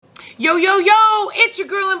Yo, yo, yo, it's your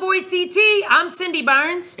girl and boy CT. I'm Cindy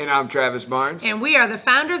Barnes. And I'm Travis Barnes. And we are the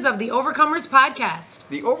founders of the Overcomers Podcast.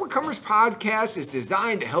 The Overcomers Podcast is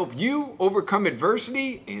designed to help you overcome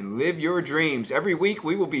adversity and live your dreams. Every week,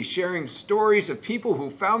 we will be sharing stories of people who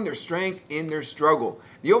found their strength in their struggle.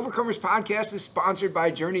 The Overcomers Podcast is sponsored by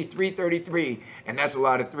Journey 333, and that's a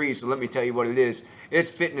lot of threes, so let me tell you what it is. It's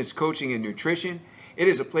fitness, coaching, and nutrition. It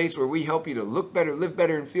is a place where we help you to look better, live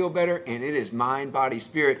better, and feel better, and it is mind, body,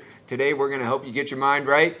 spirit. Today, we're going to help you get your mind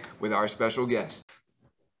right with our special guest.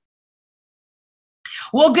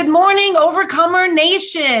 Well, good morning, Overcomer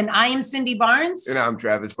Nation. I am Cindy Barnes. And I'm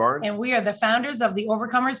Travis Barnes. And we are the founders of the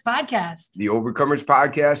Overcomers Podcast. The Overcomers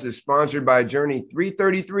Podcast is sponsored by Journey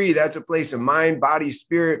 333. That's a place of mind, body,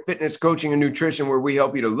 spirit, fitness, coaching, and nutrition where we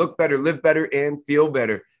help you to look better, live better, and feel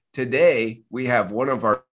better. Today, we have one of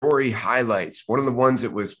our story highlights, one of the ones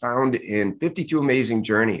that was found in 52 Amazing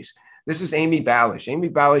Journeys. This is Amy Balash. Amy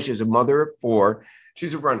Balash is a mother of four.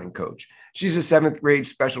 She's a running coach. She's a seventh grade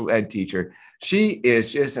special ed teacher. She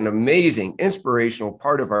is just an amazing, inspirational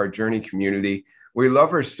part of our Journey community. We love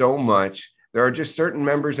her so much. There are just certain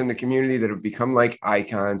members in the community that have become like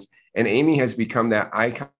icons, and Amy has become that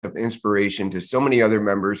icon of inspiration to so many other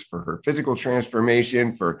members for her physical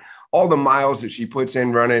transformation, for all the miles that she puts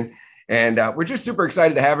in running. And we're just super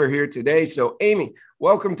excited to have her here today. So Amy,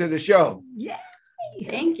 welcome to the show. Yeah.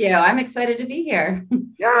 Thank you. I'm excited to be here.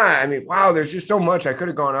 Yeah, I mean, wow, there's just so much. I could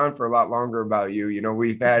have gone on for a lot longer about you. You know,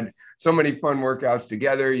 we've had so many fun workouts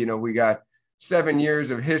together. You know, we got 7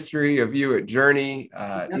 years of history of you at Journey.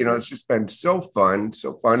 You know, it's just been so fun.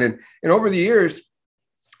 And over the years,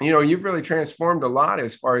 you know, you've really transformed a lot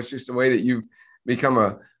as far as just the way that you've become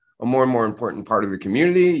a more and more important part of the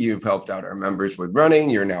community. You've helped out our members with running.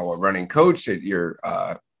 You're now a running coach at your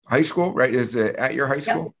high school, right? Is it at your high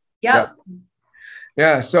school? Yep.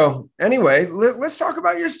 Yeah. So anyway, let's talk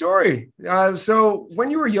about your story. So when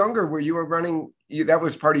you were younger, where you were running, that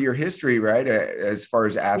was part of your history, right? As far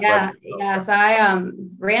as athletics. Yeah. So I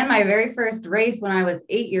ran my very first race when I was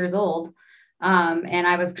 8 years old. And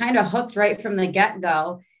I was kind of hooked right from the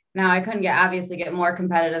get-go. Now I couldn't obviously get more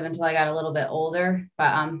competitive until I got a little bit older,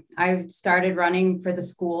 but I started running for the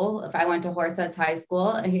school. If I went to Horseheads High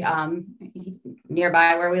School,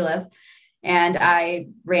 nearby where we live, and I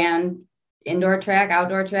ran indoor track,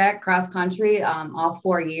 outdoor track, cross country, all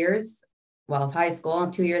 4 years, well, of high school,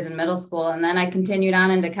 2 years in middle school. And then I continued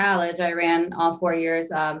on into college. I ran all 4 years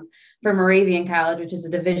for Moravian College, which is a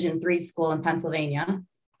Division III school in Pennsylvania.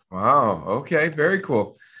 Wow. Okay. Very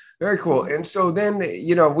cool. Very cool. And so then,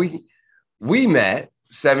 you know, we met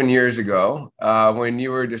 7 years ago when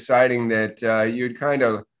you were deciding that you'd kind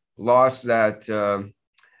of lost that,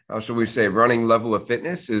 how shall we say, running level of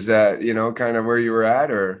fitness? Is that, you know, kind of where you were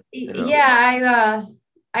at, or? You know? Yeah,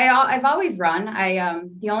 I've always run.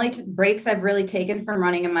 The only breaks I've really taken from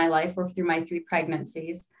running in my life were through my 3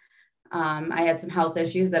 pregnancies. I had some health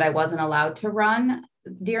issues that I wasn't allowed to run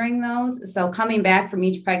during those. So coming back from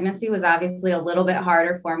each pregnancy was obviously a little bit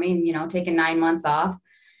harder for me, you know, taking 9 months off.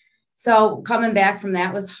 So coming back from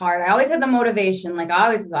that was hard. I always had the motivation, like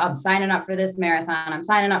I'm signing up for this marathon. I'm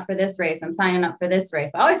signing up for this race. I'm signing up for this race.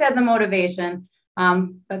 I always had the motivation.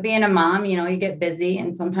 But being a mom, you know, you get busy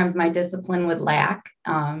and sometimes my discipline would lack.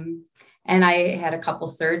 And I had a couple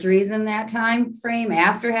surgeries in that time frame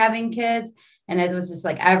after having kids. And it was just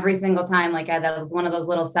like every single time, like that was one of those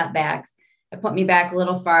little setbacks. It put me back a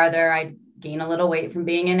little farther. I gain a little weight from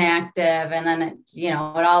being inactive. And then it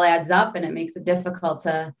all adds up and it makes it difficult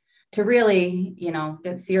to really, you know,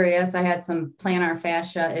 get serious. I had some plantar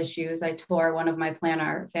fascia issues. I tore one of my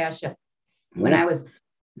plantar fascia when I was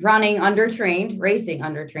racing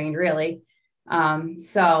undertrained, really.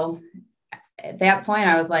 So at that point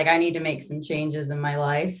I was like, I need to make some changes in my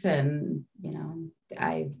life. And, you know,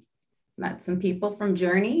 I met some people from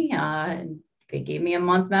Journey, and they gave me a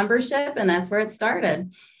month membership, and that's where it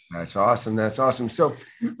started. That's awesome. That's awesome. So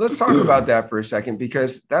let's talk about that for a second,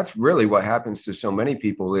 because that's really what happens to so many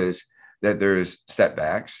people is that there's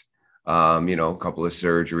setbacks, you know, a couple of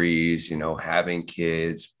surgeries, you know, having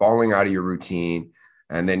kids, falling out of your routine,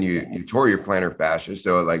 and then you tore your plantar fascia.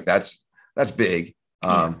 So like, that's big,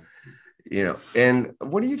 you know, and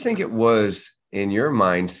what do you think it was in your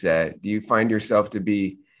mindset? Do you find yourself to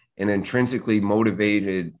be an intrinsically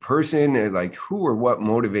motivated person, and like who or what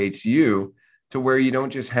motivates you to where you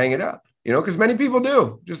don't just hang it up, you know, because many people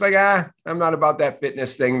do, just like, I'm not about that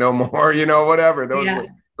fitness thing no more, you know, whatever.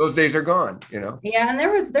 Those days are gone, you know? Yeah. And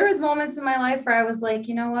there was moments in my life where I was like,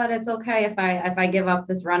 you know what, it's okay if I give up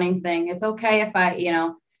this running thing. It's okay if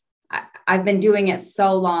I've been doing it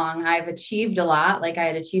so long. I've achieved a lot. Like I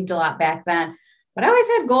had achieved a lot back then. but I always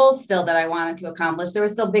had goals still that I wanted to accomplish. There were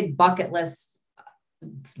still big bucket list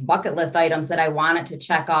items that I wanted to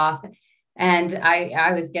check off. And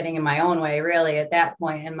I was getting in my own way really at that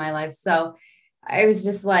point in my life. So I was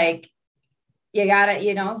just like, you gotta,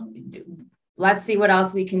 let's see what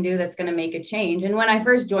else we can do that's going to make a change. And when I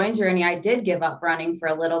first joined Journey, I did give up running for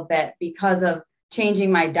a little bit because of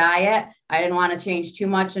changing my diet. I didn't want to change too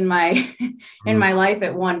much in my in my life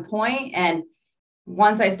at one point. And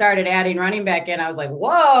once I started adding running back in, I was like,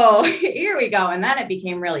 whoa, here we go. And then it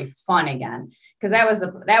became really fun again. Because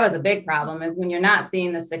that was a big problem, is when you're not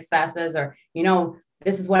seeing the successes, or,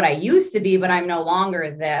 this is what I used to be, but I'm no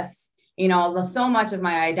longer this. So much of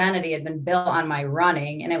my identity had been built on my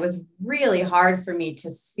running. And it was really hard for me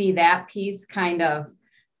to see that piece kind of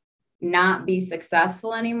not be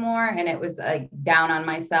successful anymore. And it was like down on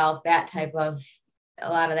myself, that type of, a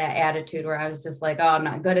lot of that attitude where I was just like, oh, I'm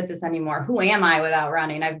not good at this anymore. Who am I without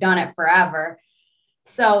running? I've done it forever.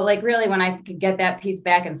 So like really when I could get that piece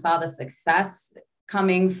back and saw the success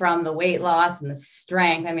coming from the weight loss and the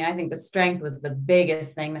strength, I mean, I think the strength was the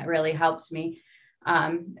biggest thing that really helped me.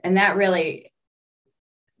 And that really,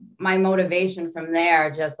 my motivation from there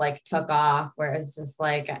just like took off, where it's just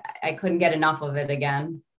like, I couldn't get enough of it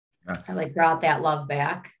again. Yeah. I like brought that love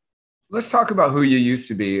back. Let's talk about who you used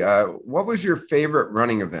to be. What was your favorite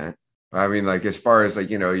running event? I mean, like, as far as like,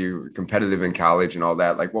 you were competitive in college and all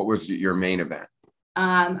that, like, what was your main event?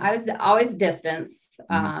 I was always distance.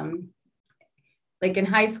 Like in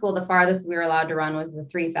high school, the farthest we were allowed to run was the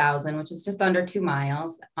 3,000, which is just under 2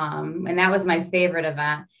 miles. And that was my favorite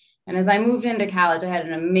event. And as I moved into college, I had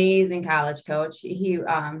an amazing college coach. He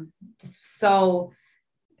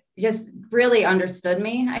just really understood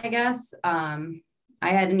me, I guess. I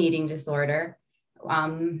had an eating disorder.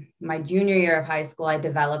 My junior year of high school, I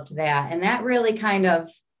developed that. And that really kind of,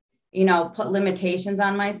 put limitations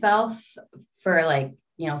on myself for like,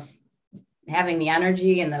 having the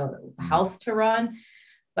energy and the health to run.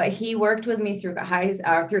 But he worked with me through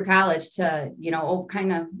college to,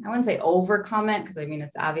 kind of, I wouldn't say overcome it, because I mean,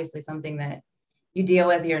 it's obviously something that you deal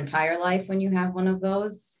with your entire life when you have one of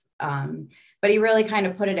those. But he really kind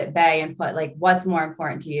of put it at bay and put like, what's more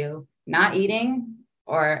important to you, not eating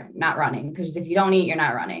or not running? Because if you don't eat, you're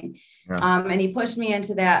not running. Yeah. And he pushed me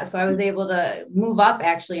into that. So I was able to move up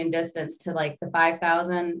actually in distance to like the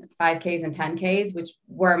 5,000, 5Ks and 10Ks, which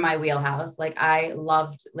were my wheelhouse. Like I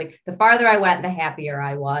loved, like the farther I went, the happier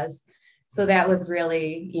I was. So that was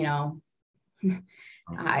really,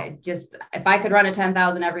 I just, if I could run a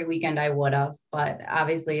 10,000 every weekend, I would have, but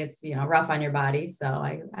obviously it's, rough on your body. So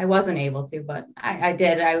I wasn't able to, but I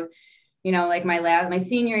did. Like my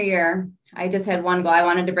senior year, I just had one goal. I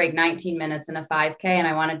wanted to break 19 minutes in a 5K, and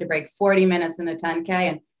I wanted to break 40 minutes in a 10K.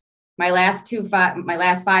 And my last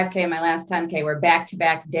 5K and my last 10K were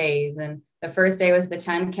back-to-back days. And the first day was the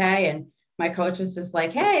 10K, and my coach was just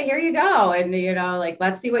like, hey, here you go. And, like,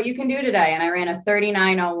 let's see what you can do today. And I ran a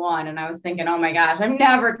 39:01, and I was thinking, oh my gosh, I'm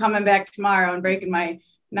never coming back tomorrow and breaking my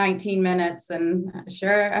 19 minutes. And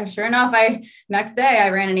sure enough, next day I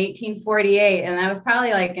ran an 18:48, and I was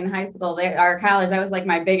probably like in high school or college, that was like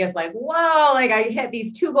my biggest, like, whoa, like I hit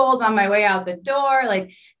these 2 goals on my way out the door,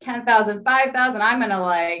 like 10,000, 5,000. I'm going to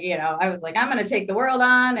like, I was like, I'm going to take the world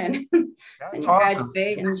on, and then you awesome.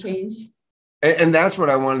 graduate and change. And that's what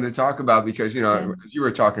I wanted to talk about, because, as you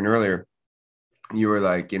were talking earlier, you were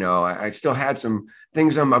like, I still had some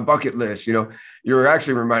things on my bucket list. You were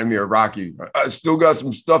actually reminding me of Rocky. I still got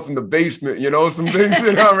some stuff in the basement, some things,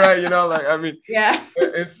 right? Like, I mean, yeah.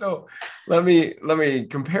 And so let me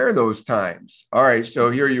compare those times. All right.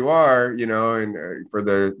 So here you are, and for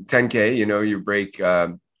the 10K, you break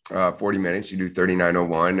 40 minutes, you do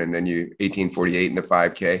 39:01, and then you 18:48 in the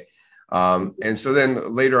 5K. And so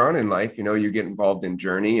then later on in life, you get involved in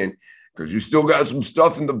Journey, and because you still got some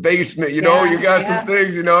stuff in the basement, you got some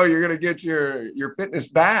things, you're going to get your fitness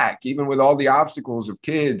back, even with all the obstacles of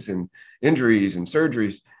kids and injuries and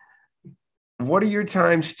surgeries. What are your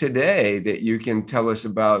times today that you can tell us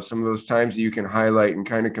about, some of those times that you can highlight and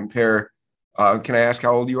kind of compare? Can I ask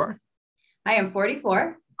how old you are? I am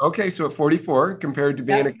 44. Okay. So at 44 compared to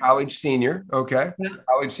being a college senior. Okay. Yep.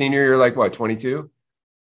 College senior, you're like what, 22?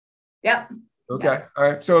 Yep. Okay. Yes. All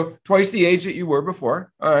right. So twice the age that you were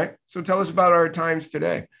before. All right. So tell us about our times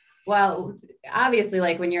today. Well, obviously,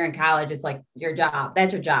 like when you're in college, it's like your job.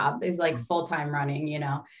 That's your job. It's like full-time running,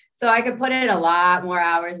 So I could put in a lot more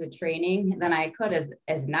hours with training than I could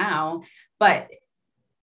as now. But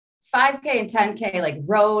 5K and 10K, like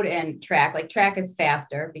road and track, like track is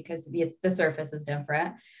faster because the surface is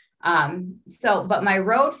different. But my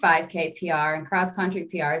road 5K PR and cross country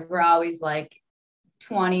PRs were always like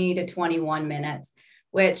 20 to 21 minutes.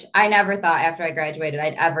 which I never thought after I graduated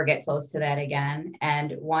I'd ever get close to that again.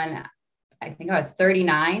 And I think I was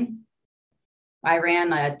 39. I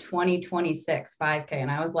ran a 2026 5K, and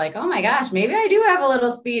I was like, oh my gosh, maybe I do have a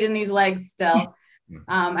little speed in these legs still.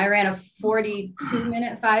 I ran a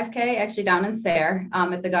 42-minute 5K actually down in Sayre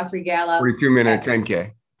at the Guthrie Gallup. 42-minute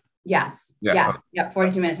 10K. Yes. Yeah. Yes. Yep.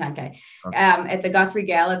 42-minute 10K. Okay. At the Guthrie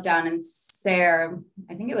Gallup down in Sayre.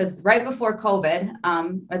 I think it was right before COVID,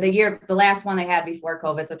 or the last one they had before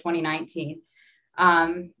COVID. So 2019.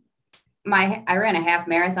 I ran a half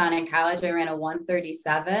marathon in college. I ran a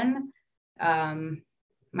 1:37.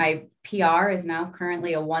 My PR is now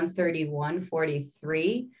currently a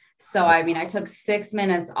 1:31:43. So, I mean, I took 6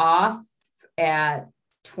 minutes off at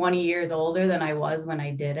 20 years older than I was when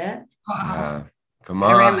I did it. Come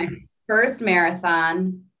on. I ran my first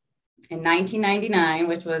marathon in 1999,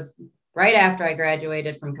 which was right after I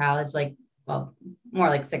graduated from college, more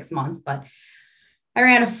like 6 months, but I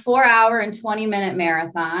ran a 4-hour and 20-minute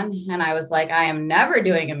marathon, and I was like, I am never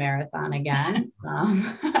doing a marathon again.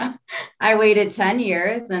 I waited 10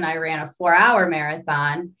 years and I ran a 4-hour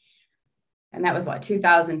marathon, and that was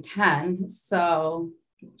 2010. So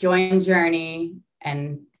joined Journey,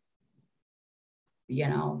 and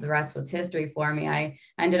the rest was history for me. I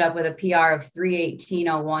ended up with a PR of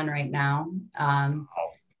 3:18:01 right now.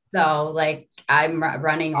 So I'm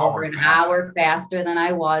running over an hour faster than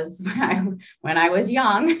I was when I was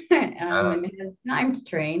young and had time to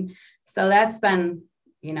train. So that's been,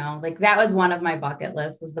 that was one of my bucket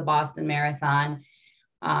lists, was the Boston Marathon.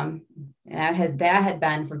 And that had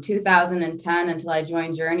been from 2010 until I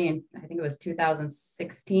joined Journey, and I think it was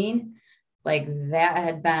 2016. That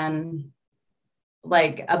had been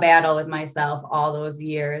a battle with myself all those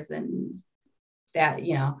years, and that,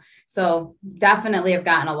 so definitely have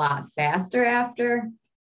gotten a lot faster after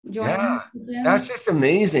joining. Yeah, that's just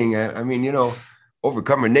amazing. I mean,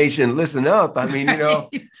 Overcomer Nation, listen up. I mean,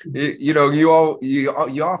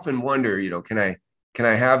 you often wonder, can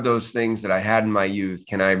I have those things that I had in my youth?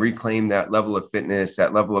 Can I reclaim that level of fitness,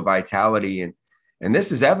 that level of vitality? And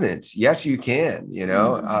this is evidence. Yes, you can.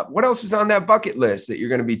 What else is on that bucket list that you're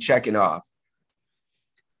going to be checking off?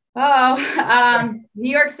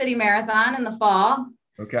 New York City Marathon in the fall.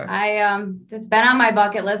 Okay. It's been on my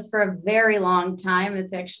bucket list for a very long time.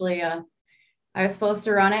 It's actually I was supposed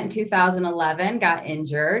to run it in 2011, got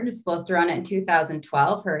injured. Was supposed to run it in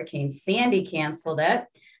 2012. Hurricane Sandy canceled it.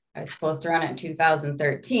 I was supposed to run it in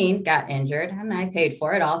 2013, got injured, and I paid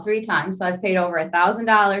for it all 3 times. So I've paid over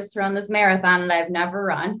 $1,000 to run this marathon, and I've never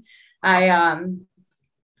run. I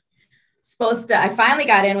finally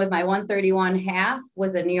got in with my 1:31 half,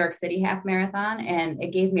 was a New York City half marathon, and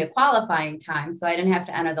it gave me a qualifying time, so I didn't have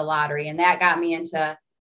to enter the lottery. And that got me into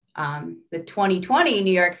the 2020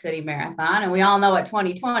 New York City Marathon, and we all know what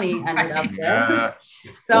 2020 ended up with.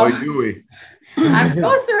 So boy, do we. I'm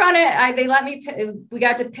supposed to run it. They let me we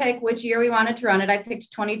got to pick which year we wanted to run it. I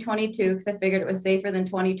picked 2022 because I figured it was safer than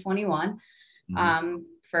 2021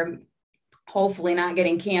 for hopefully not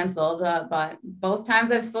getting canceled. But both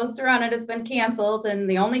times I'm supposed to run it, it's been canceled. And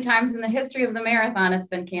the only times in the history of the marathon it's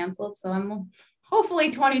been canceled. So hopefully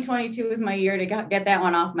 2022 is my year to get that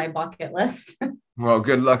one off my bucket list. Well,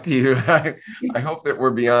 good luck to you. I hope that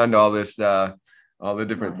we're beyond all this, all the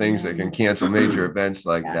different things that can cancel major events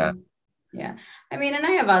like that. Yeah. I mean, and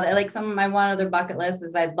I have some of my one other bucket list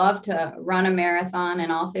is I'd love to run a marathon in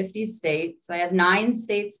all 50 states. I have 9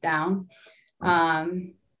 states down.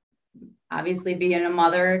 Obviously being a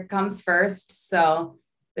mother comes first. So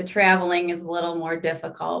the traveling is a little more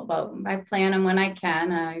difficult, but I plan them when I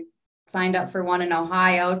can. I signed up for one in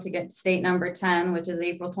Ohio to get state number 10, which is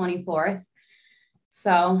April 24th.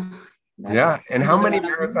 So yeah. And how many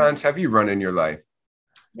marathons have you run in your life?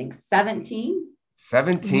 I think 17.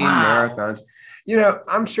 17 marathons.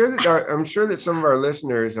 I'm sure that some of our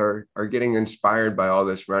listeners are getting inspired by all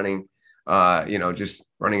this running, just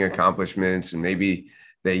running accomplishments, and maybe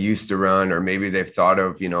they used to run, or maybe they've thought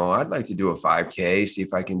of, I'd like to do a 5K, see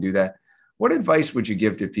if I can do that. What advice would you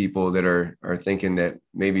give to people that are thinking that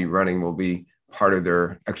maybe running will be part of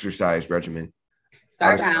their exercise regimen?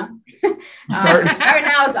 Start now. Start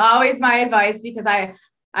now is always my advice, because I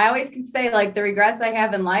always can say the regrets I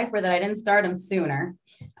have in life were that I didn't start them sooner.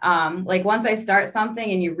 Once I start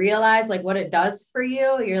something and you realize what it does for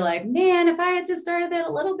you, you're like, man, if I had just started that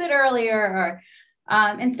a little bit earlier,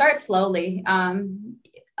 and start slowly.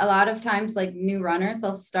 A lot of times, new runners,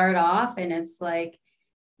 they'll start off and it's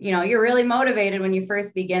you're really motivated when you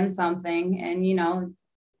first begin something, and,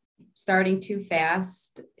 starting too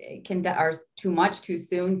fast or too much too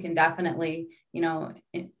soon can definitely,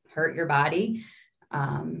 hurt your body.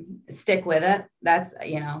 Stick with it. That's,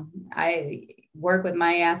 work with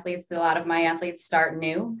my athletes. A lot of my athletes start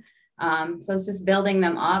new. So it's just building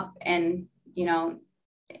them up, and,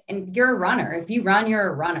 and you're a runner. If you run, you're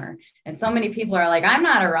a runner. And so many people are like, I'm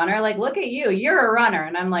not a runner. Like, look at you, you're a runner.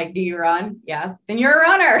 And I'm like, do you run? Yes. Then you're a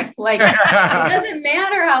runner. Like, it doesn't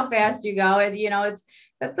matter how fast you go.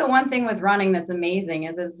 That's the one thing with running that's amazing,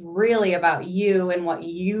 is it's really about you and what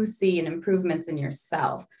you see and improvements in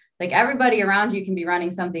yourself. Like, everybody around you can be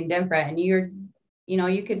running something different, and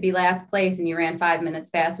you could be last place and you ran 5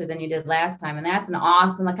 minutes faster than you did last time. And that's an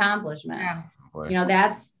awesome accomplishment.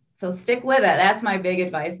 Yeah. So stick with it. That's my big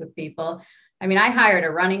advice with people. I mean, I hired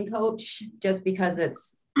a running coach just because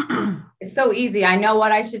it's so easy. I know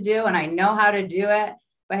what I should do and I know how to do it,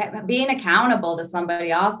 but being accountable to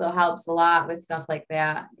somebody also helps a lot with stuff like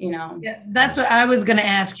that, Yeah, that's what I was going to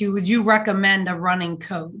ask you. Would you recommend a running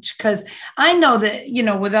coach? Because I know that,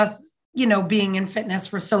 with us, being in fitness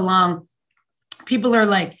for so long, people are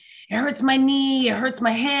like, it hurts my knee, it hurts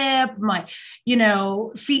my hip, my,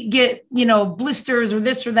 feet get, blisters or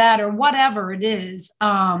this or that or whatever it is.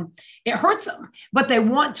 It hurts them, but they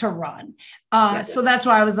want to run. So that's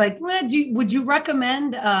why I was like, would you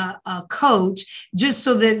recommend a coach just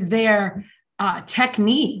so that their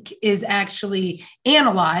technique is actually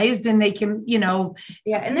analyzed and they can, Yeah.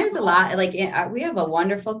 And there's a lot, like, we have a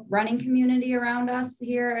wonderful running community around us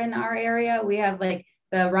here in our area. We have like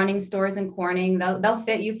the running stores in Corning. They'll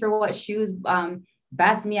fit you for what shoes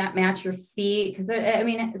best match your feet. Because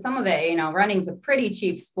some of it, running's a pretty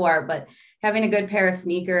cheap sport, but having a good pair of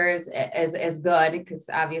sneakers is good, because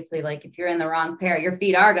obviously, like, if you're in the wrong pair, your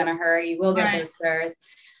feet are going to hurt. You will get blisters.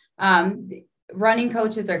 Running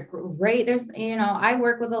coaches are great. There's, I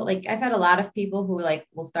work with I've had a lot of people who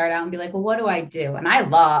will start out and be like, well, what do I do? And I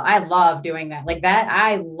love doing that. Like that.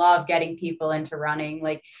 I love getting people into running,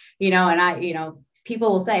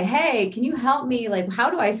 people will say, hey, can you help me? Like,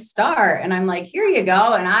 how do I start? And I'm like, here you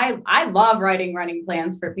go. And I love writing running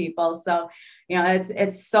plans for people. So,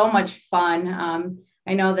 it's so much fun.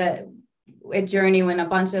 I know that at Journey, when a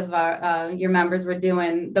bunch of your members were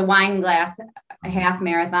doing the wine glass half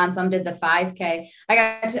marathon, some did the 5K, I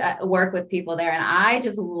got to work with people there, and I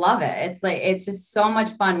just love it. It's just so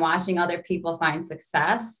much fun watching other people find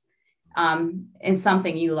success in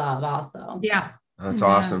something you love also. Yeah. That's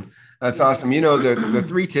awesome. That's awesome. The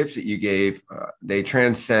 3 tips that you gave, they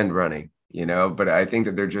transcend running, but I think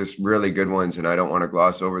that they're just really good ones, and I don't want to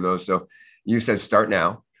gloss over those. So you said start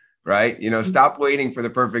now, right? Stop waiting for the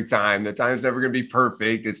perfect time. The time's never going to be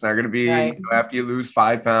perfect. It's not going to be after you lose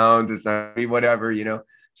 5 pounds. It's not going to be whatever,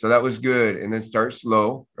 So that was good. And then start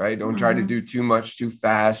slow, right? Don't try to do too much too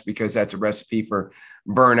fast, because that's a recipe for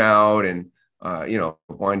burnout and,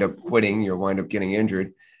 wind up quitting. You'll wind up getting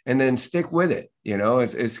injured. And then stick with it.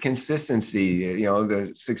 It's consistency.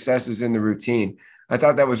 The success is in the routine. I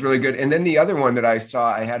thought that was really good. And then the other one that I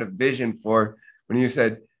saw, I had a vision for when you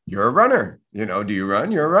said, you're a runner, do you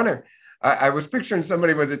run? You're a runner. I was picturing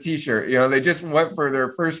somebody with a t-shirt, they just went for their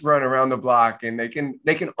first run around the block, and they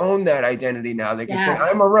can own that identity now. They can say,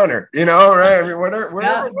 I'm a runner, right? I mean,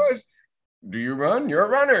 whatever it was, do you run? You're a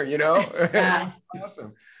runner, That's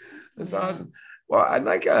awesome. That's awesome. Well, I'd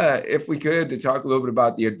like, if we could, to talk a little bit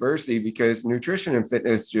about the adversity, because nutrition and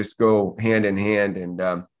fitness just go hand in hand. And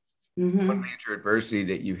one major adversity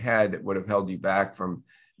that you had that would have held you back from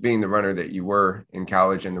being the runner that you were in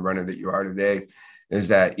college and the runner that you are today is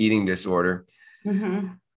that eating disorder.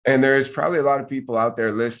 And there's probably a lot of people out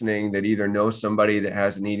there listening that either know somebody that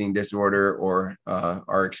has an eating disorder, or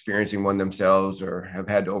are experiencing one themselves, or have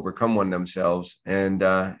had to overcome one themselves. And,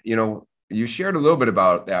 you shared a little bit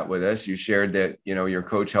about that with us. You shared that, your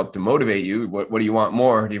coach helped to motivate you. What do you want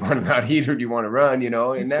more? Do you want to not eat, or do you want to run?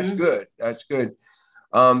 And that's good. That's good.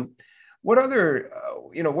 What other,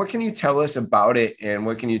 what can you tell us about it? And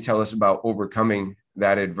what can you tell us about overcoming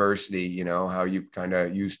that adversity? How you've kind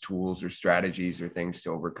of used tools or strategies or things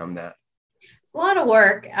to overcome that? It's a lot of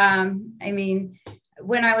work.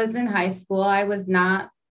 When I was in high school, I was not,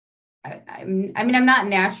 I'm not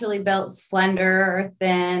naturally built slender or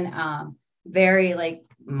thin, very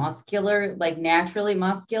muscular, naturally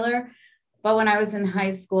muscular. But when I was in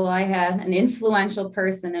high school, I had an influential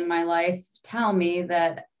person in my life tell me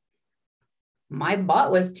that my butt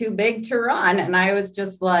was too big to run. And I was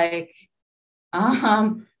just like,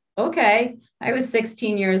 okay. I was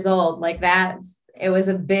 16 years old. It was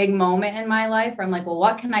a big moment in my life where I'm like, well,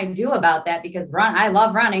 what can I do about that? Because I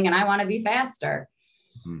love running and I want to be faster.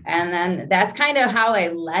 And then that's kind of how I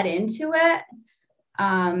led into it.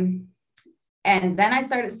 And then I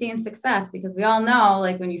started seeing success, because we all know,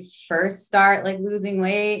 when you first start losing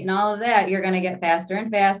weight and all of that, you're going to get faster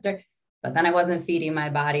and faster. but then I wasn't feeding my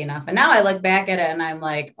body enough. And now I look back at it and I'm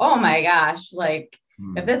like, oh my gosh, like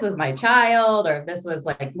if this was my child or if this was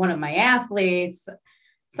like one of my athletes,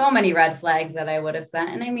 so many red flags that I would have sent.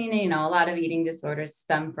 And I mean, you know, a lot of eating disorders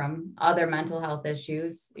stem from other mental health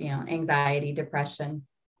issues, you know, anxiety, depression,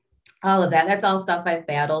 all of that. That's all stuff I've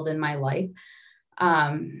battled in my life.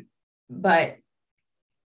 But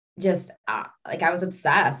just like I was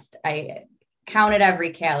obsessed. I counted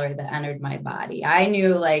every calorie that entered my body. I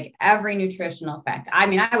knew like every nutritional fact. I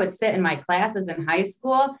mean, I would sit in my classes in high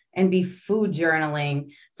school and be food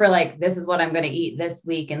journaling for like, this is what I'm going to eat this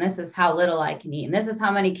week. And this is how little I can eat. And this is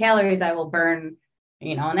how many calories I will burn,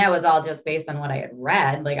 you know, and that was all just based on what I had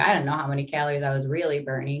read. Like, I didn't know how many calories I was really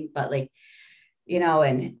burning, but like, you know,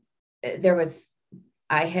 and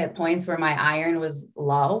I hit points where my iron was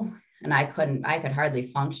low and I could hardly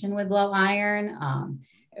function with low iron.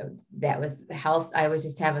 That was health. I was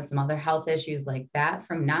just having some other health issues like that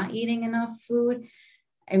from not eating enough food.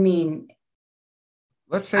 I mean,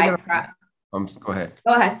 let's say that go ahead.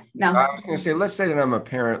 Go ahead. No, I was going to say, let's say that I'm a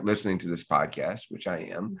parent listening to this podcast, which I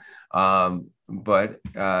am. But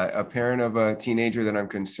a parent of a teenager that I'm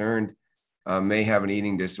concerned may have an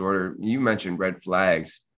eating disorder. You mentioned red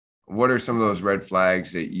flags. What are some of those red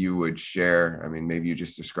flags that you would share? I mean, maybe you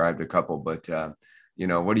just described a couple, but you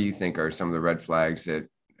know, what do you think are some of the red flags that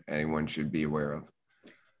anyone should be aware of?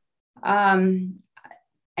 I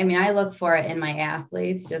mean, I look for it in my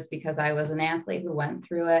athletes just because I was an athlete who went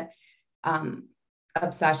through it.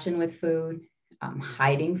 Obsession with food,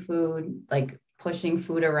 hiding food, like pushing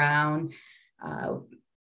food around.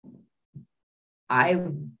 I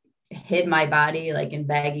hid my body like in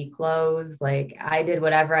baggy clothes. Like I did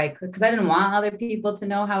whatever I could because I didn't want other people to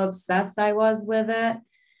know how obsessed I was with it.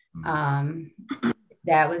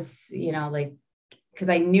 That was, you know, like, because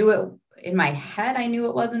I knew it in my head, I knew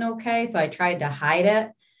it wasn't okay. So I tried to hide it.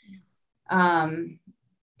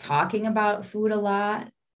 Talking about food a lot,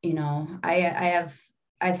 you know, I've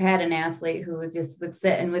had an athlete who was just would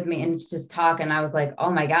sit in with me and just talk. And I was like, oh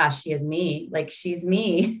my gosh, she is me. Like, she's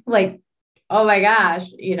me. Like, oh my gosh,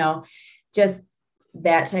 you know, just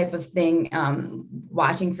that type of thing.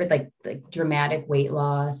 Watching for like dramatic weight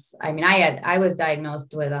loss. I mean, I was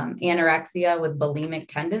diagnosed with anorexia with bulimic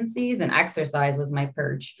tendencies, and exercise was my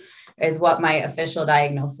purge, is what my official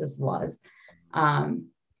diagnosis was. And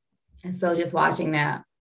so just watching that,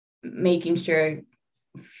 making sure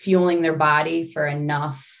fueling their body for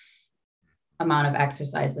enough amount of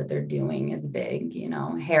exercise that they're doing is big, you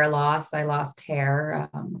know. Hair loss, I lost hair,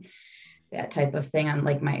 that type of thing. I'm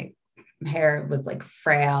like, my hair was like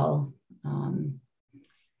frail.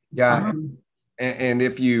 Yeah. And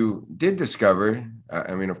if you did discover,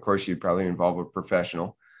 I mean, of course, you'd probably involve a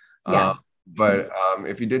professional. Yeah. But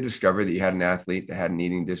if you did discover that you had an athlete that had an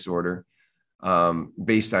eating disorder,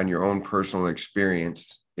 based on your own personal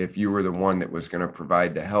experience, if you were the one that was going to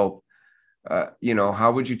provide the help, you know,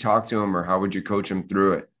 how would you talk to him or how would you coach him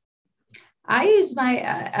through it? I use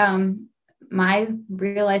my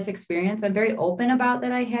real life experience. I'm very open about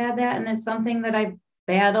that I had that. And it's something that I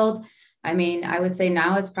battled. I mean, I would say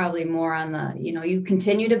now it's probably more on the, you know, you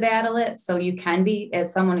continue to battle it. So you can be,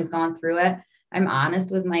 as someone who's gone through it, I'm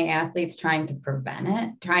honest with my athletes, trying to prevent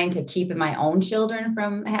it, trying to keep my own children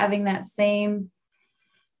from having that same,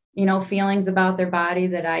 you know, feelings about their body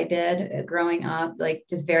that I did growing up, like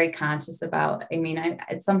just very conscious about. I mean,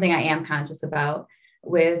 it's something I am conscious about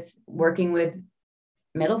with working with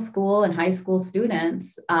middle school and high school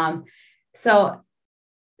students. So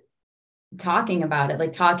talking about it,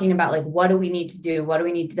 like talking about like, what do we need to do? What do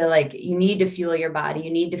we need to, like, you need to fuel your body. You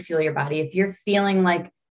need to fuel your body. If you're feeling like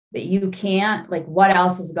that you can't, like, what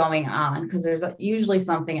else is going on? Because there's usually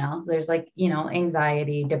something else. There's like, you know,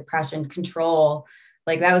 anxiety, depression, control.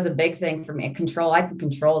 Like that was a big thing for me. Control, I can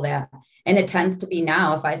control that. And it tends to be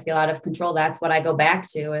now, if I feel out of control, that's what I go back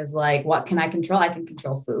to is like, what can I control? I can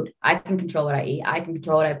control food. I can control what I eat. I can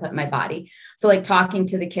control what I put in my body. So like talking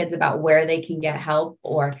to the kids about where they can get help,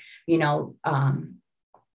 or, you know,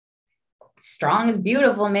 strong is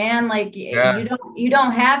beautiful, man. Like you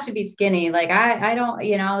don't have to be skinny. Like I don't,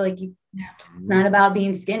 you know, like it's not about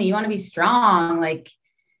being skinny. You want to be strong, like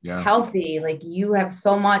healthy. Like you have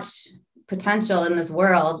so much potential in this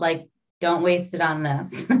world. Like don't waste it on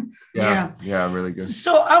this. Yeah, really good.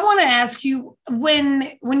 So I want to ask you,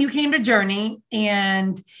 when you came to Journey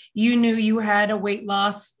and you knew you had a weight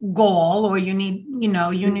loss goal, or you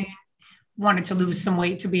knew wanted to lose some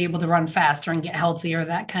weight to be able to run faster and get healthier,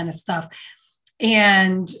 that kind of stuff.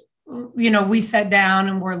 And, you know, we sat down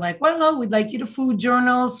and we're like, well, we'd like you to food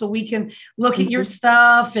journal so we can look at your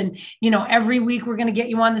stuff. And, you know, every week we're going to get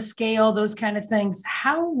you on the scale, those kind of things.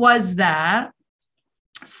 How was that?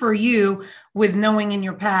 for you with knowing in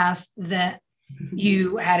your past that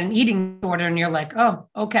you had an eating disorder and you're like, oh,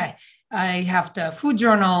 okay, I have to food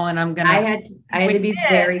journal and I'm going to. I had to be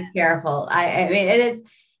very careful. I mean, it is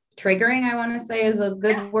triggering, I want to say, is a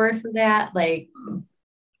good word for that. Like,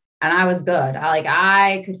 and I was good.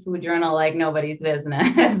 I could food journal like nobody's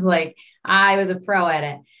business. Like I was a pro at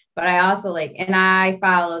it, but I also and I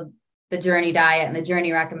followed the Journey diet and the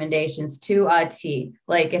Journey recommendations to a T.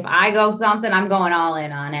 Like if I go something, I'm going all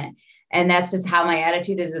in on it. And that's just how my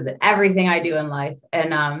attitude is with everything I do in life.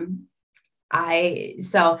 And I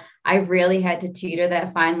really had to teeter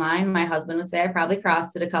that fine line. My husband would say I probably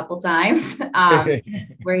crossed it a couple times,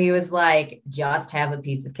 where he was like, just have a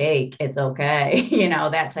piece of cake. It's okay.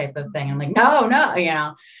 That type of thing. I'm like, no,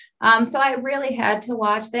 so I really had to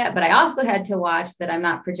watch that, but I also had to watch that I'm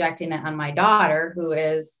not projecting it on my daughter who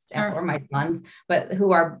is, or my sons, but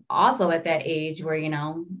who are also at that age where,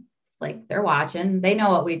 they're watching, they know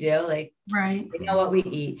what we do. Right. They know what we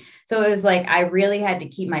eat. So it was I really had to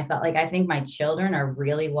keep myself, I think my children are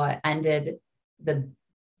really what ended the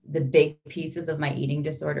big pieces of my eating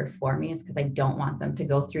disorder for me, is because I don't want them to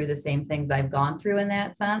go through the same things I've gone through in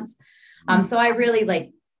that sense. So I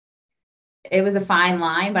really it was a fine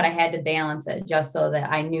line, but I had to balance it just so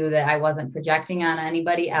that I knew that I wasn't projecting on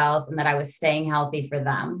anybody else and that I was staying healthy for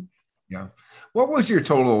them. Yeah. What was your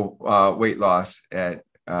total weight loss at,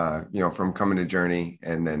 from coming to Journey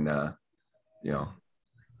and then,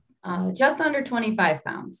 just under 25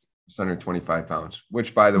 pounds. Just under 25 pounds,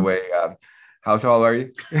 which by the way, how tall are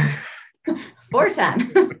you?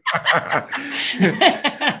 4'10".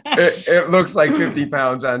 It looks like 50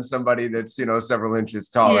 pounds on somebody that's, several inches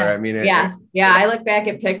taller. Yeah. I mean, I look back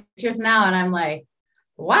at pictures now and I'm like,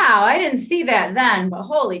 wow, I didn't see that then, but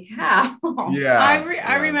holy cow. Yeah.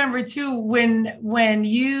 I remember too, when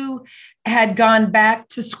you had gone back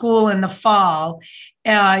to school in the fall,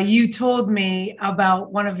 you told me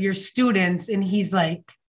about one of your students and he's like,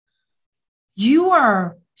 you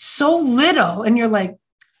are so little. And you're like,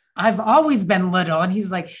 I've always been little. And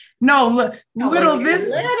he's like, no, little this.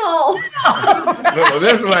 Little. Little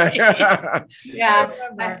this way. Yeah.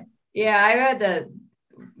 I had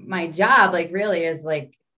my job, really is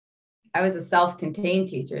I was a self-contained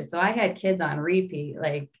teacher. So I had kids on repeat,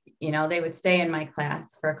 they would stay in my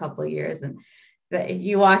class for a couple of years and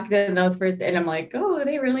you walked in those first, and I'm like, oh,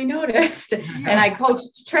 they really noticed. And I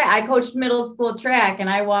coached middle school track and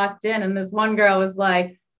I walked in and this one girl was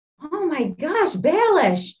like, oh my gosh,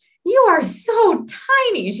 Balash, you are so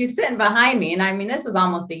tiny. She's sitting behind me. And I mean, this was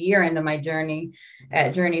almost a year into my journey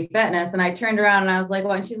at Journey Fitness. And I turned around and I was like,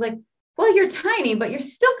 well, and she's like, well, you're tiny, but you're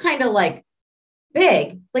still kind of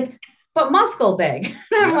big, but muscle big. And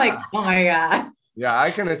I'm like, oh my God. Yeah,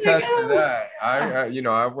 I can attest to that.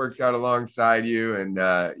 I've worked out alongside you and,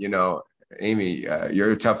 Amy,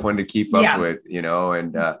 you're a tough one to keep up with,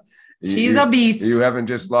 and she's a beast. You haven't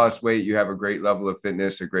just lost weight. You have a great level of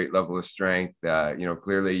fitness, a great level of strength.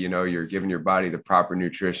 Clearly, you're giving your body the proper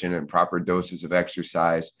nutrition and proper doses of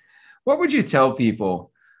exercise. What would you tell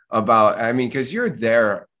people about, because you're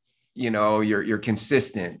there, you're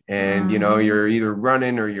consistent and, you're either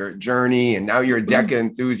running or you're at Journey and now you're a DECA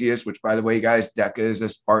enthusiast, which by the way, guys, DECA is a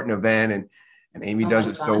Spartan event and Amy does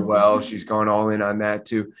it so well. She's gone all in on that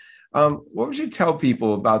too. What would you tell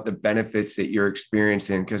people about the benefits that you're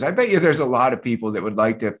experiencing? Because I bet you there's a lot of people that would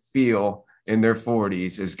like to feel in their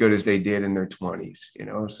 40s as good as they did in their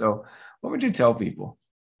 20s, So what would you tell people?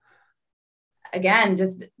 Again,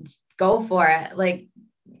 just go for it.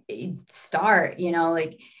 Start,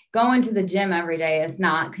 going to the gym every day is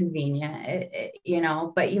not convenient,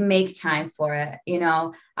 but you make time for it.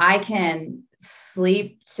 I can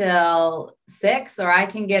sleep till 6 or I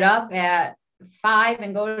can get up at 5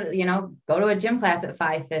 and go to a gym class at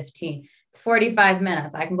 5:15. It's 45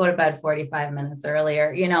 minutes. I can go to bed 45 minutes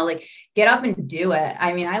earlier, get up and do it.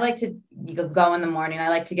 I mean, I like to go in the morning. I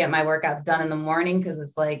like to get my workouts done in the morning because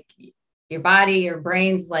it's your body, your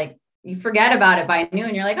brain's you forget about it by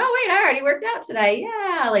noon. You're like, oh, wait, I already worked out today.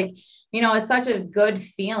 Yeah. It's such a good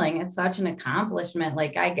feeling. It's such an accomplishment.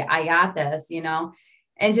 I got this,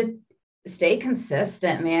 and just stay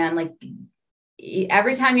consistent, man.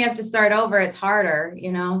 Every time you have to start over, it's harder,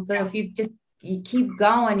 so if you keep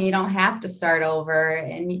going, you don't have to start over.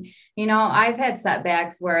 And, I've had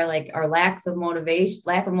setbacks where or lack of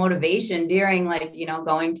motivation during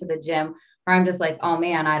going to the gym where I'm just like, oh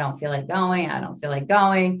man, I don't feel like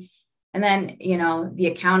going. And then, the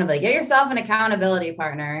accountability, get yourself an accountability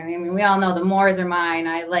partner. I mean, we all know the Moores are mine.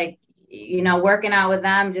 I working out with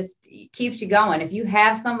them just keeps you going. If you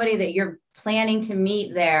have somebody that you're planning to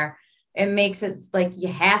meet there, it makes it you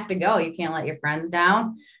have to go. You can't let your friends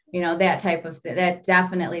down. that type of thing. That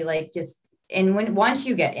definitely like just, and once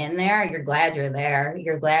you get in there, you're glad you're there.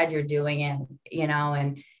 You're glad you're doing it,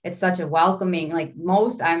 and it's such a welcoming, like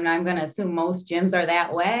I'm going to assume most gyms are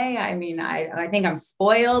that way. I mean, I think I'm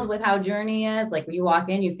spoiled with how Journey is. Like when you walk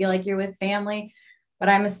in, you feel like you're with family, but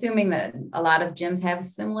I'm assuming that a lot of gyms have a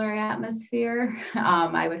similar atmosphere.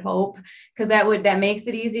 I would hope, because that makes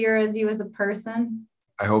it easier as you as a person.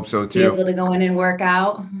 I hope so Be too. able to go in and work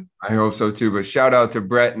out. I hope so too. But shout out to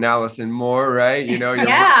Brett and Allison Moore, right? Your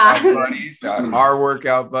Yeah. workout buddies, our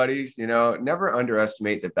workout buddies. Never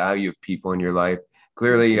underestimate the value of people in your life.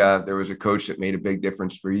 Clearly, there was a coach that made a big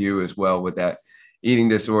difference for you as well with that eating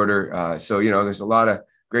disorder. So there's a lot of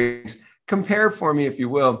great things. Compare for me, if you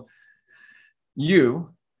will,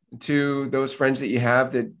 you to those friends that you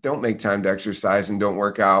have that don't make time to exercise and don't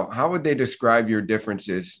work out. How would they describe your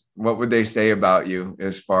differences? What would they say about you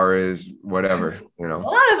as far as whatever, A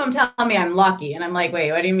lot of them tell me I'm lucky. And I'm like,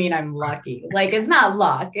 wait, what do you mean I'm lucky? Like, it's not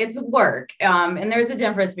luck, it's work. And there's a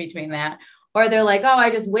difference between that. Or they're like, oh, I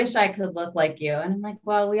just wish I could look like you. And I'm like,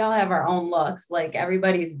 well, we all have our own looks. Like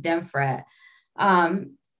everybody's different.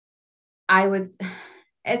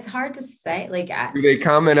 It's hard to say. Like, do they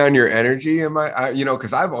comment on your energy?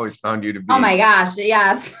 Because I've always found you to be. Oh my gosh,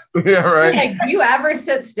 yes. Yeah, right. Like, do you ever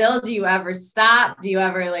sit still? Do you ever stop? Do you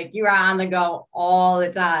ever you are on the go all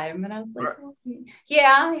the time? And I was like, right. Oh,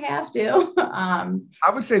 yeah, I have to.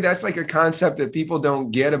 I would say that's like a concept that people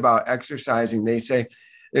don't get about exercising. They say,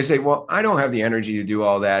 well, I don't have the energy to do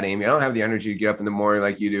all that, Amy. I don't have the energy to get up in the morning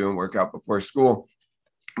like you do and work out before school.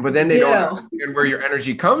 But then they don't understand where your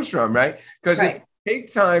energy comes from, right? Because if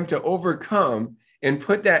take time to overcome and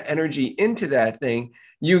put that energy into that thing,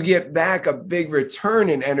 you get back a big return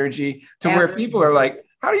in energy to where people are like,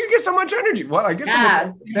 how do you get so much enery? Well, I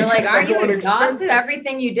guess they're like, are you exhausted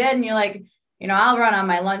everything you did? And you're like, I'll run on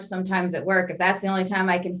my lunch sometimes at work. If that's the only time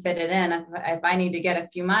I can fit it in, if I need to get a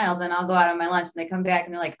few miles, then I'll go out on my lunch. And they come back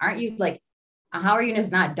and they're like, aren't you how are you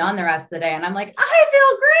just not done the rest of the day? And I'm like,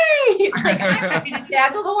 I feel great. Like I'm ready to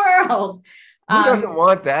tackle the world. Who doesn't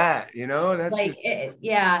want that? That's like, and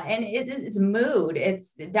it's mood.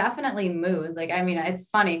 It's definitely mood. Like, I mean, it's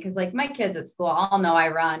funny because like my kids at school all know I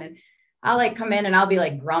run, and I'll come in and I'll be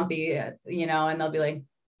like grumpy, and they'll be like,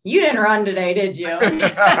 you didn't run today, did you? Oh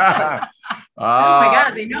my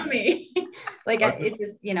God, they know me. It's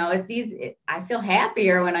just, it's easy. I feel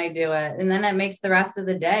happier when I do it. And then it makes the rest of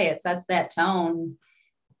the day, it sets that tone.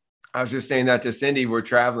 I was just saying that to Cindy. We're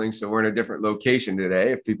traveling, so we're in a different location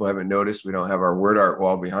today. If people haven't noticed, we don't have our word art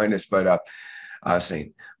wall behind us, but I was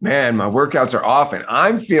saying, man, my workouts are off and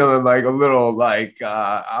I'm feeling like a little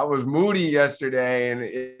I was moody yesterday.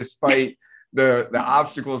 And despite the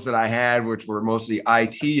obstacles that I had, which were mostly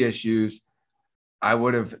IT issues, I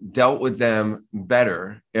would have dealt with them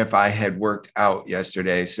better if I had worked out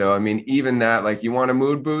yesterday. So, I mean, even that, you want a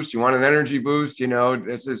mood boost, you want an energy boost,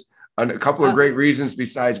 this is a couple of great reasons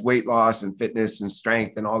besides weight loss and fitness and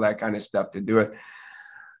strength and all that kind of stuff to do it.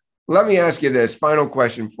 Let me ask you this final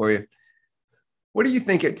question for you. What do you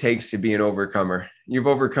think it takes to be an overcomer? You've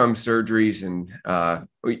overcome surgeries and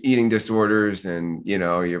eating disorders, and,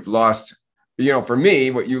 you've lost, for me,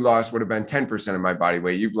 what you lost would have been 10% of my body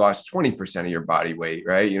weight. You've lost 20% of your body weight,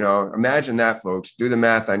 right? Imagine that, folks. Do the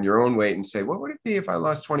math on your own weight and say, what would it be if I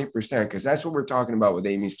lost 20%? Because that's what we're talking about with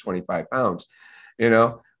Amy's 25 pounds.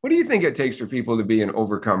 What do you think it takes for people to be an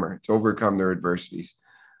overcomer, to overcome their adversities?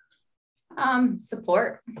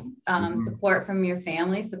 Support, support from your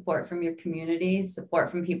family, support from your community, support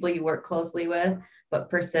from people you work closely with, but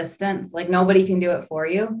persistence. Like nobody can do it for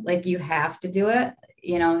you. Like you have to do it.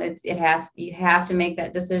 You have to make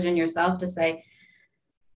that decision yourself to say,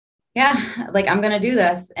 yeah, I'm going to do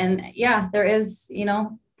this. And yeah, there is,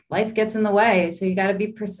 life gets in the way. So you got to be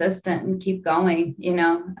persistent and keep going.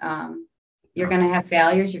 You're going to have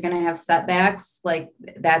failures. You're going to have setbacks.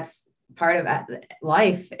 That's part of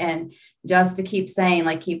life. And just to keep saying,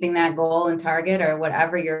 keeping that goal and target or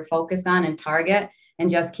whatever you're focused on and target, and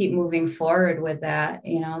just keep moving forward with that.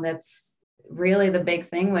 That's really the big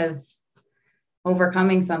thing with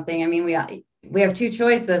overcoming something. I mean, we have two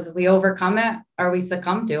choices. We overcome it or we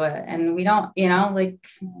succumb to it. And we don't,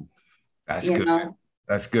 that's good.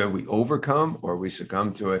 That's good. We overcome or we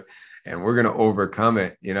succumb to it, and we're going to overcome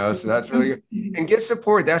it, so that's really good. And get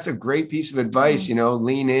support. That's a great piece of advice,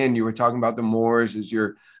 lean in. You were talking about the Moores as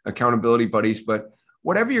your accountability buddies, but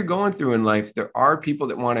whatever you're going through in life, there are people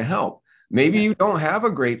that want to help. Maybe you don't have a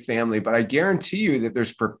great family, but I guarantee you that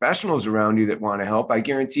there's professionals around you that want to help. I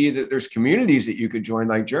guarantee you that there's communities that you could join,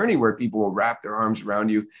 like Journey, where people will wrap their arms around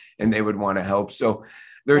you and they would want to help. So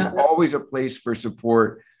there's always a place for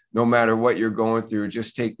support. no matter what you're going through,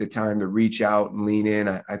 just take the time to reach out and lean in.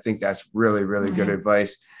 I think that's really, really good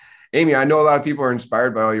advice. Amy, I know a lot of people are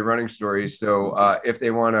inspired by all your running stories. So if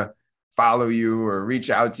they want to follow you or reach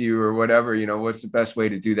out to you or whatever, what's the best way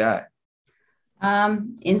to do that?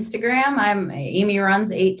 Instagram. I'm Amy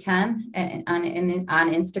Runs 810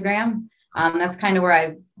 on Instagram. That's kind of where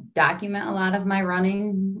I document a lot of my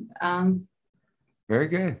running. Very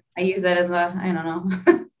good. I use that as I don't know.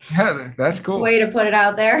 Yeah, that's cool. Way to put it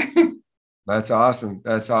out there. That's awesome.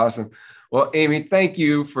 That's awesome. Well, Amy, thank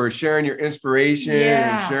you for sharing your inspiration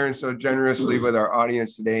and sharing so generously with our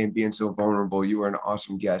audience today and being so vulnerable. You were an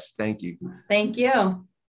awesome guest. Thank you. Thank you.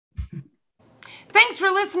 Thanks for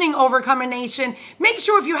listening, Overcomer Nation. Make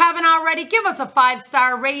sure if you haven't already, give us a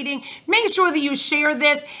 5-star rating. Make sure that you share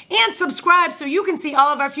this and subscribe so you can see all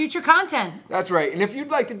of our future content. That's right. And if you'd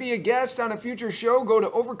like to be a guest on a future show, go to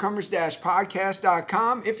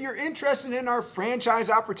overcomers-podcast.com. If you're interested in our franchise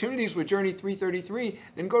opportunities with Journey 333,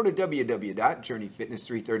 then go to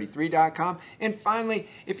www.journeyfitness333.com. And finally,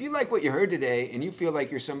 if you like what you heard today and you feel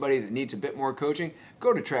like you're somebody that needs a bit more coaching,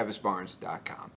 go to travisbarnes.com.